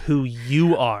for who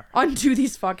you are. Undo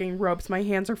these fucking ropes. My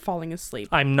hands are falling asleep.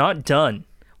 I'm not done.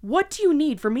 What do you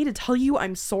need for me to tell you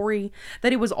I'm sorry?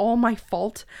 That it was all my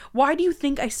fault? Why do you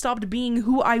think I stopped being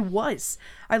who I was?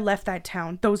 I left that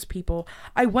town, those people.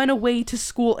 I went away to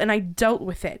school and I dealt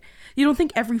with it. You don't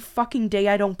think every fucking day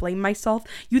I don't blame myself?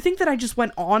 You think that I just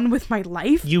went on with my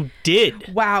life? You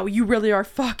did. Wow, you really are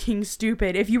fucking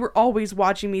stupid. If you were always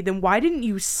watching me, then why didn't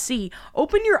you see?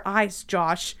 Open your eyes,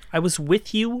 Josh. I was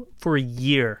with you for a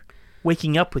year.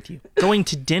 Waking up with you. Going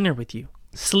to dinner with you.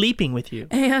 Sleeping with you.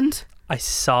 And? I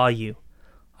saw you.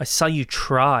 I saw you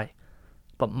try.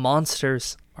 But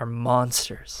monsters are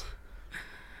monsters.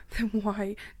 Then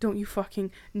why don't you fucking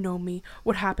know me?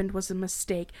 What happened was a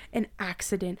mistake, an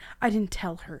accident. I didn't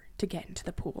tell her to get into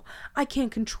the pool. I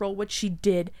can't control what she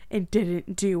did and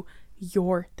didn't do.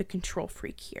 You're the control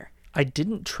freak here. I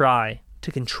didn't try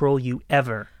to control you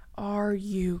ever. Are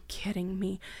you kidding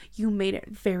me? You made it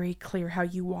very clear how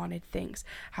you wanted things.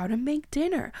 How to make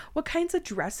dinner. What kinds of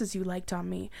dresses you liked on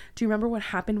me. Do you remember what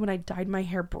happened when I dyed my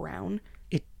hair brown?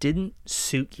 It didn't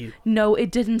suit you. No,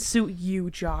 it didn't suit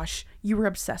you, Josh. You were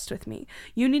obsessed with me.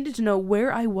 You needed to know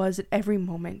where I was at every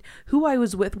moment, who I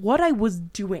was with, what I was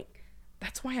doing.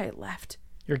 That's why I left.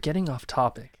 You're getting off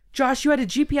topic. Josh, you had a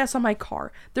GPS on my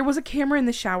car. There was a camera in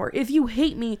the shower. If you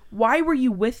hate me, why were you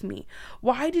with me?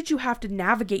 Why did you have to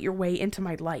navigate your way into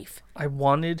my life? I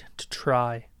wanted to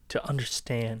try to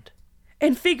understand.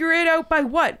 And figure it out by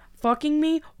what? Fucking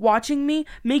me? Watching me?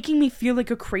 Making me feel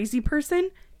like a crazy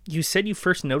person? You said you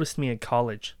first noticed me at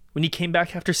college, when you came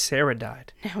back after Sarah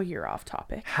died. Now you're off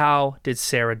topic. How did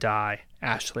Sarah die,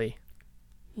 Ashley?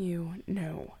 You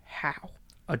know how.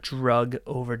 A drug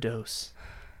overdose.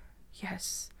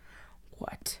 Yes.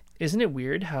 What? Isn't it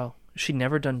weird how she'd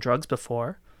never done drugs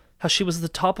before? How she was the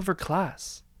top of her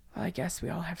class? Well, I guess we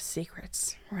all have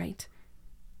secrets, right?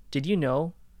 Did you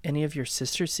know any of your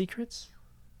sister's secrets?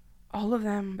 All of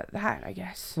them but that, I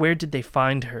guess. Where did they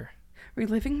find her?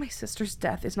 Reliving my sister's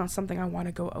death is not something I want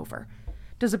to go over.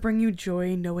 Does it bring you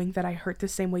joy knowing that I hurt the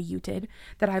same way you did?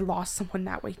 That I lost someone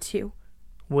that way too?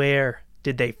 Where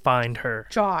did they find her?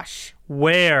 Josh.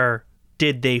 Where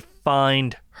did they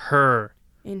find her?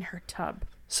 In her tub.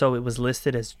 So it was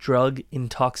listed as drug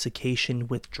intoxication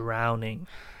with drowning.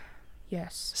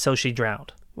 Yes. So she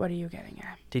drowned. What are you getting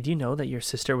at? Did you know that your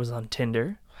sister was on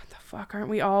Tinder? What the fuck? Aren't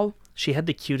we all? She had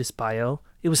the cutest bio.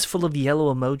 It was full of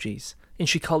yellow emojis. And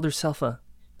she called herself a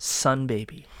sun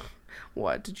baby.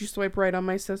 What? Did you swipe right on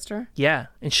my sister? Yeah,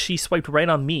 and she swiped right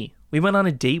on me. We went on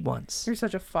a date once. You're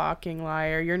such a fucking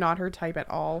liar. You're not her type at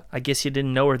all. I guess you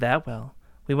didn't know her that well.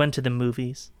 We went to the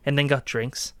movies and then got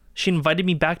drinks. She invited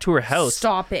me back to her house.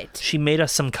 Stop it. She made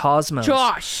us some Cosmos.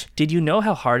 Josh! Did you know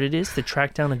how hard it is to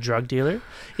track down a drug dealer?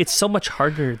 It's so much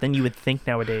harder than you would think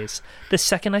nowadays. The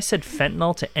second I said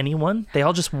fentanyl to anyone, they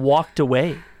all just walked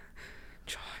away.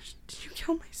 Josh, did you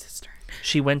kill my sister?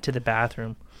 She went to the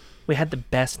bathroom. We had the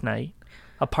best night.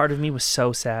 A part of me was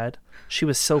so sad. She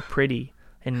was so pretty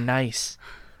and nice.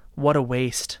 What a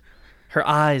waste. Her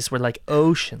eyes were like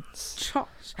oceans. Josh.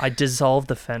 I dissolved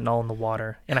the fentanyl in the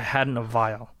water, and I had it in a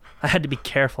vial. I had to be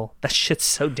careful. That shit's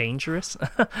so dangerous.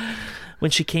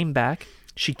 When she came back,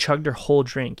 she chugged her whole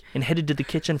drink and headed to the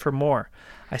kitchen for more.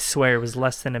 I swear it was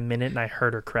less than a minute and I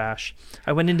heard her crash.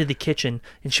 I went into the kitchen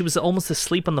and she was almost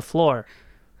asleep on the floor.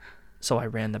 So I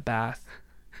ran the bath.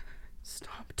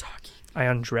 Stop talking. I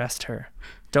undressed her.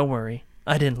 Don't worry,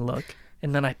 I didn't look.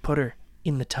 And then I put her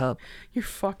in the tub. You're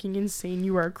fucking insane.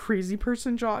 You are a crazy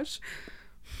person, Josh.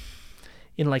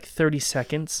 In like 30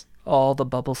 seconds, all the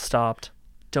bubbles stopped.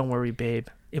 Don't worry, babe.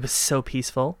 It was so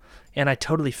peaceful, and I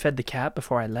totally fed the cat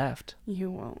before I left.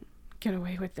 You won't get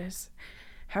away with this.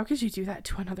 How could you do that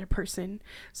to another person?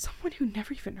 Someone who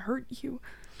never even hurt you.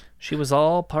 She was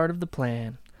all part of the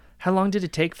plan. How long did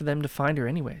it take for them to find her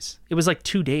anyways? It was like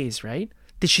 2 days, right?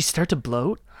 Did she start to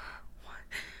bloat?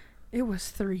 It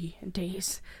was 3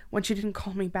 days. When she didn't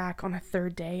call me back on a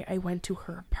 3rd day, I went to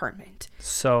her apartment.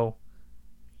 So,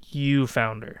 you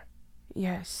found her.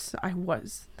 Yes, I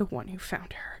was the one who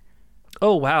found her.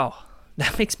 Oh, wow.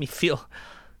 That makes me feel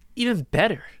even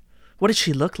better. What did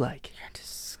she look like? You're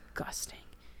disgusting.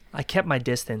 I kept my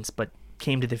distance, but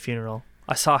came to the funeral.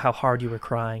 I saw how hard you were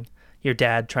crying. Your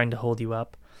dad trying to hold you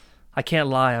up. I can't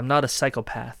lie, I'm not a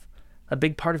psychopath. A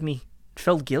big part of me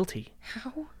felt guilty.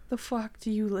 How the fuck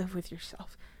do you live with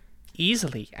yourself?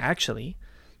 Easily, actually.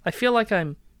 I feel like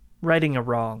I'm righting a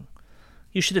wrong.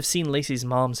 You should have seen Lacey's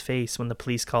mom's face when the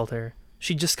police called her.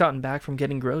 She'd just gotten back from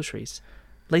getting groceries.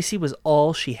 Lacey was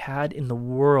all she had in the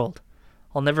world.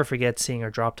 I'll never forget seeing her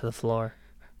drop to the floor.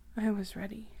 I was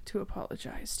ready to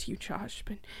apologize to you, Josh,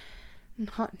 but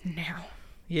not now.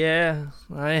 Yeah,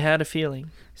 I had a feeling.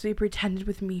 So you pretended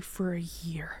with me for a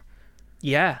year.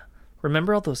 Yeah.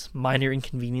 Remember all those minor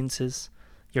inconveniences?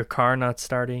 Your car not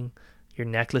starting, your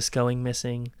necklace going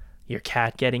missing, your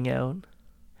cat getting out?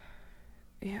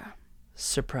 Yeah.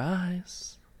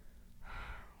 Surprise.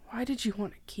 Why did you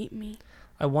want to keep me?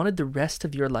 I wanted the rest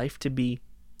of your life to be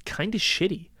kind of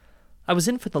shitty. I was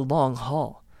in for the long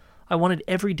haul. I wanted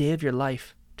every day of your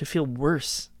life to feel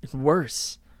worse and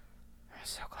worse. I'm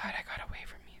so glad I got away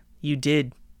from you. You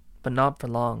did, but not for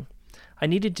long. I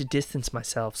needed to distance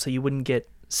myself so you wouldn't get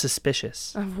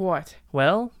suspicious. Of what?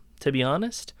 Well, to be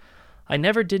honest, I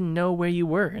never didn't know where you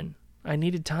were, and I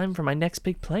needed time for my next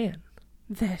big plan.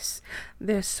 This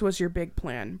was your big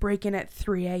plan. Break in at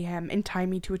 3 a.m. and tie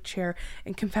me to a chair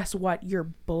and confess what? Your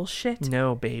bullshit?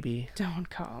 No, baby. Don't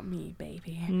call me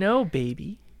baby. No,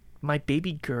 baby. My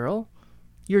baby girl?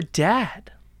 Your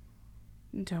dad.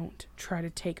 Don't try to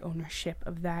take ownership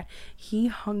of that. He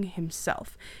hung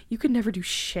himself. You could never do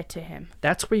shit to him.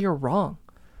 That's where you're wrong.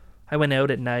 I went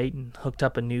out at night and hooked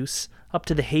up a noose up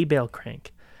to the hay bale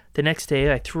crank. The next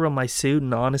day I threw on my suit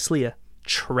and honestly a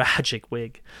tragic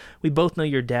wig. We both know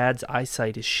your dad's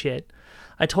eyesight is shit.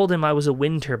 I told him I was a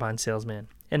wind turbine salesman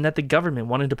and that the government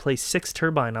wanted to place 6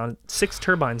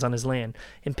 turbines on his land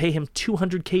and pay him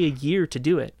 $200K a year to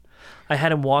do it. I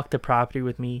had him walk the property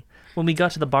with me. When we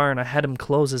got to the barn, I had him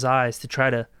close his eyes to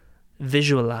try to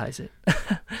visualize it.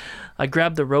 I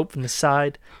grabbed the rope from the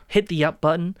side, hit the up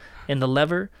button and the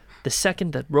lever. The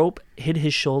second the rope hit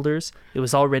his shoulders, it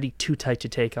was already too tight to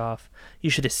take off. You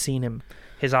should have seen him.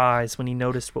 His eyes when he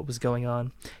noticed what was going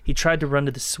on. He tried to run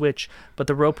to the switch, but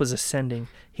the rope was ascending.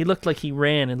 He looked like he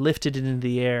ran and lifted it into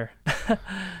the air. He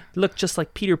looked just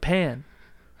like Peter Pan.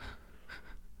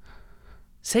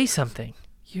 Say something.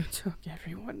 You took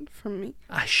everyone from me.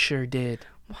 I sure did.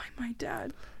 Why my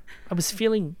dad? I was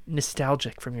feeling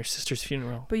nostalgic from your sister's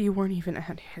funeral. But you weren't even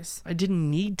at his. I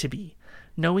didn't need to be.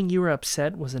 Knowing you were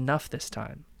upset was enough this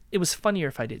time. It was funnier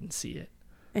if I didn't see it.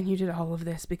 And you did all of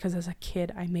this because as a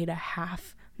kid I made a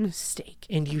half mistake.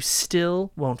 And you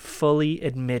still won't fully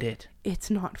admit it. It's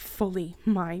not fully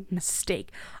my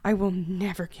mistake. I will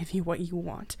never give you what you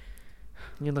want.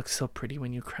 You look so pretty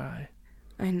when you cry.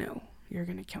 I know. you're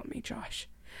gonna kill me, Josh.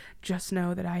 Just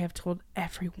know that I have told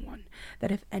everyone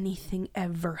that if anything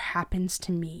ever happens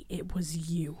to me, it was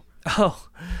you. Oh,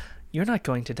 you're not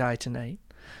going to die tonight.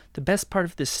 The best part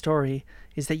of this story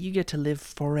is that you get to live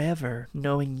forever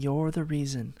knowing you're the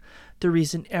reason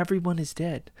everyone is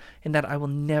dead, and that I will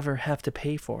never have to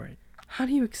pay for it. How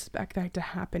do you expect that to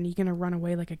happen? Are you gonna run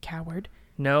away like a coward?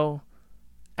 No,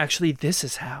 actually this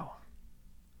is how.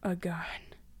 A gun.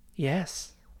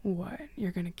 Yes. What?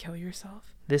 You're gonna kill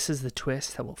yourself? This is the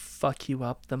twist that will fuck you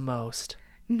up the most.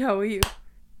 No, you...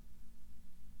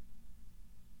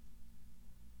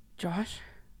 Josh?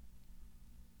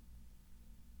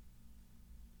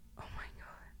 Oh my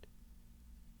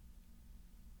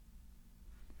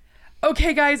god.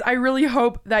 Okay, guys, I really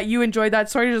hope that you enjoyed that.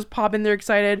 Sorry to just pop in there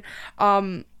excited.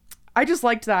 I just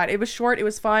liked that. It was short, it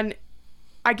was fun.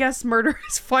 I guess murder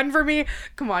is fun for me.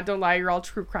 Come on, don't lie. You're all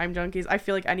true crime junkies. I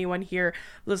feel like anyone here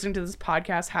listening to this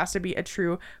podcast has to be a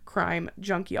true crime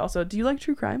junkie also. Do you like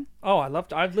true crime? Oh,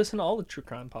 I've listened to all the true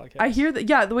crime podcasts. I hear that,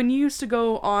 yeah, when you used to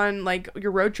go on, like,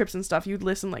 your road trips and stuff, you'd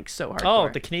listen, like, so hard. Oh,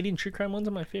 the Canadian true crime ones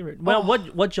are my favorite. Well,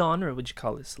 what genre would you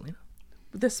call this, Selena?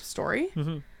 This story?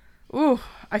 Mm-hmm. Ooh,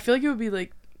 I feel like it would be,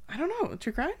 like, I don't know,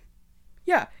 true crime?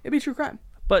 Yeah, it'd be true crime.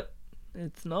 But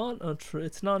it's not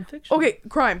it's non-fiction. Okay,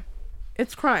 crime.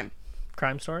 It's crime.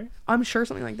 Crime story? I'm sure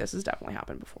something like this has definitely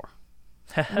happened before.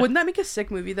 Wouldn't that make a sick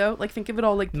movie though? Like, think of it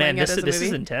all like playing out as a movie. This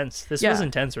is intense. This was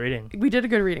intense reading. We did a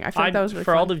good reading. I feel like that was really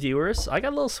for fun. all the viewers. I got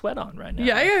a little sweat on right now.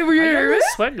 Yeah. Were you I got a nervous? little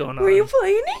sweat going on. Were you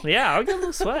playing? Yeah, I got a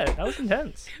little sweat. That was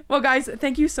intense. Well, guys,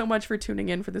 thank you so much for tuning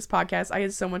in for this podcast. I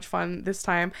had so much fun this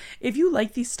time. If you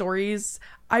like these stories,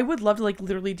 I would love to like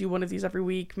literally do one of these every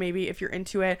week, maybe, if you're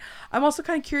into it. I'm also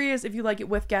kind of curious if you like it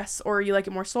with guests or you like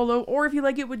it more solo or if you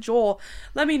like it with Joel.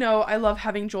 Let me know. I love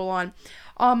having Joel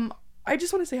on. I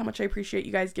just want to say how much I appreciate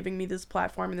you guys giving me this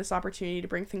platform and this opportunity to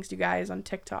bring things to you guys on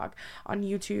TikTok, on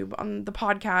YouTube, on the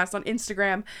podcast, on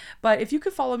Instagram. But if you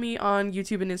could follow me on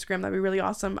YouTube and Instagram, that'd be really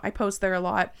awesome. I post there a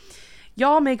lot.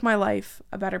 Y'all make my life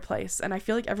a better place. And I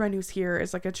feel like everyone who's here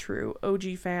is like a true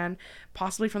OG fan,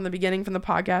 possibly from the beginning, from the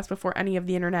podcast, before any of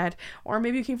the internet. Or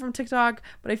maybe you came from TikTok,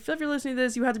 but I feel if you're listening to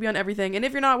this, you have to be on everything. And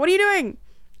if you're not, what are you doing?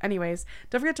 Anyways,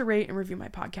 don't forget to rate and review my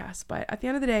podcast. But at the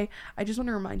end of the day, I just want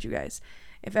to remind you guys,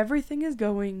 if everything is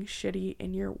going shitty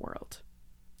in your world,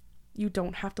 you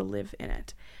don't have to live in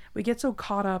it. We get so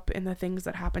caught up in the things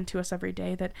that happen to us every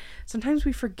day that sometimes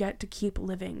we forget to keep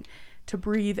living, to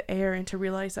breathe air, and to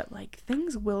realize that like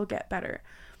things will get better.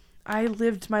 I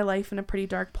lived my life in a pretty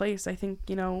dark place. I think,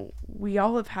 we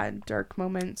all have had dark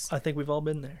moments. I think we've all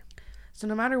been there. So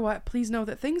no matter what, please know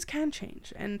that things can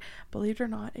change. And believe it or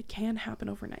not, it can happen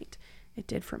overnight. It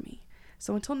did for me.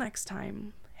 So until next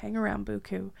time, hang around, Boo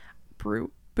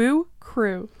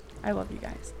Crew. I love you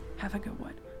guys. Have a good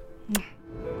one.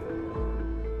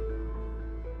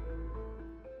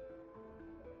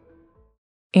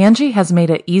 Angie has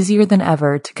made it easier than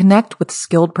ever to connect with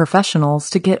skilled professionals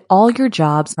to get all your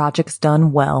jobs projects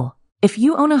done well. If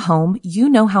you own a home, you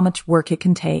know how much work it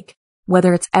can take,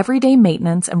 whether it's everyday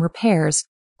maintenance and repairs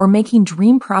or making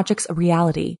dream projects a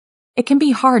reality. It can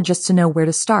be hard just to know where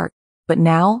to start, but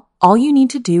now all you need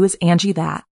to do is Angie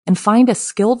that and find a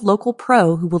skilled local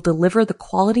pro who will deliver the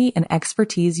quality and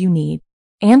expertise you need.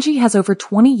 Angie has over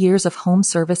 20 years of home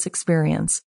service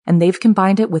experience, and they've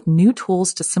combined it with new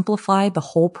tools to simplify the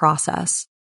whole process.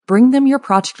 Bring them your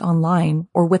project online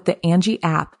or with the Angie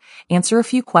app, answer a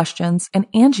few questions, and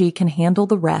Angie can handle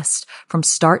the rest from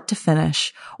start to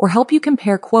finish, or help you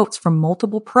compare quotes from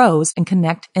multiple pros and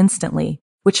connect instantly,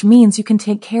 which means you can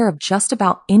take care of just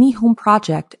about any home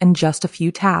project in just a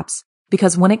few taps.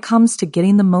 Because when it comes to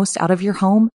getting the most out of your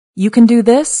home, you can do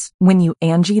this when you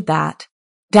Angie that.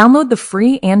 Download the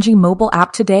free Angie mobile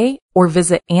app today or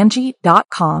visit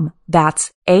Angie.com.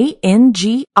 That's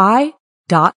ANGI.com.